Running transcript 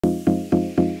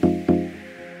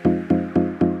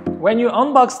When you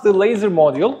unbox the laser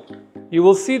module, you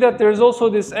will see that there's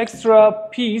also this extra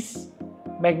piece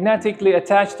magnetically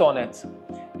attached on it.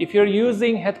 If you're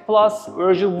using HeadPLUS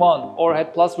version 1 or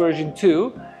HeadPLUS version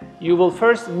 2, you will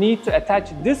first need to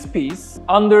attach this piece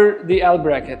under the L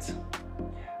bracket.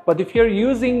 But if you're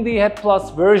using the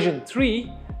HeadPLUS version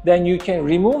 3, then you can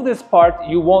remove this part,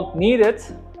 you won't need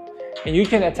it, and you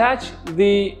can attach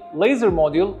the laser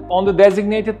module on the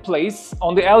designated place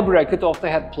on the L bracket of the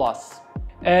HeadPLUS.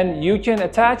 And you can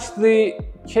attach the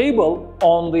cable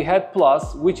on the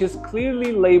HeadPLUS, which is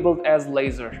clearly labeled as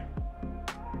laser.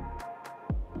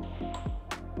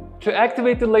 To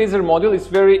activate the laser module, it's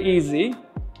very easy.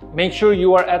 Make sure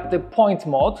you are at the point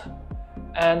mode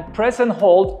and press and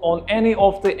hold on any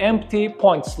of the empty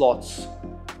point slots.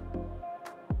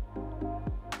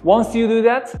 Once you do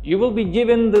that, you will be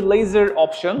given the laser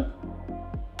option,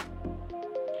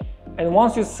 and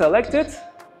once you select it,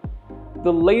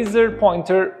 the laser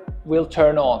pointer will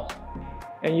turn on.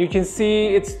 And you can see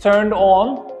it's turned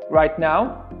on right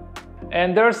now,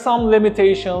 and there are some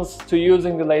limitations to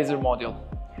using the laser module.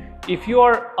 If you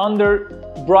are under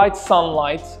bright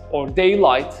sunlight or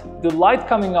daylight, the light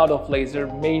coming out of laser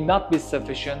may not be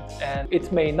sufficient and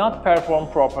it may not perform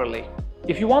properly.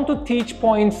 If you want to teach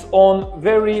points on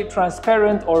very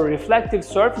transparent or reflective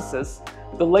surfaces,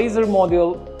 the laser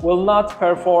module will not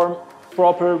perform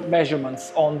proper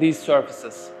measurements on these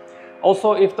surfaces.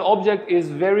 Also, if the object is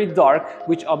very dark,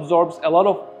 which absorbs a lot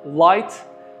of light,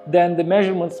 then the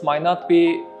measurements might not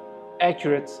be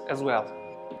accurate as well.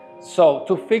 So,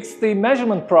 to fix the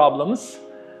measurement problems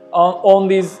on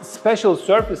these special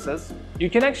surfaces, you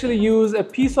can actually use a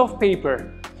piece of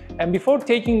paper. And before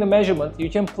taking the measurement, you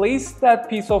can place that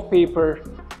piece of paper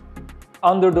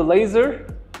under the laser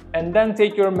and then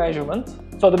take your measurement.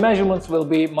 So the measurements will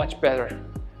be much better.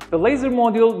 The laser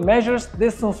module measures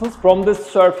distances from the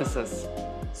surfaces.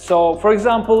 So, for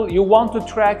example, you want to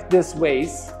track this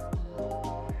vase,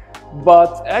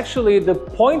 but actually the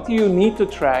point you need to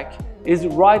track is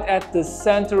right at the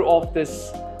center of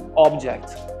this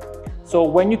object. So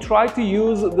when you try to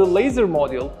use the laser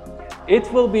module, it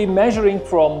will be measuring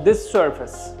from this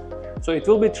surface. So it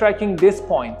will be tracking this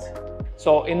point.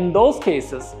 So in those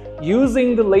cases,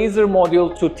 using the laser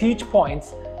module to teach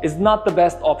points is not the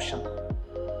best option.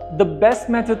 The best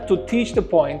method to teach the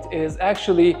point is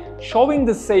actually showing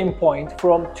the same point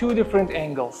from two different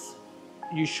angles.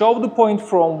 You show the point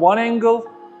from one angle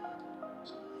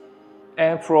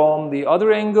and from the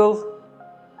other angle,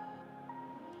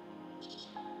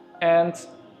 and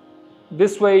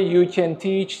this way you can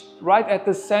teach right at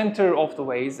the center of the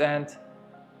vase, and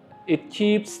it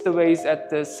keeps the vase at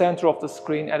the center of the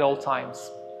screen at all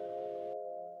times.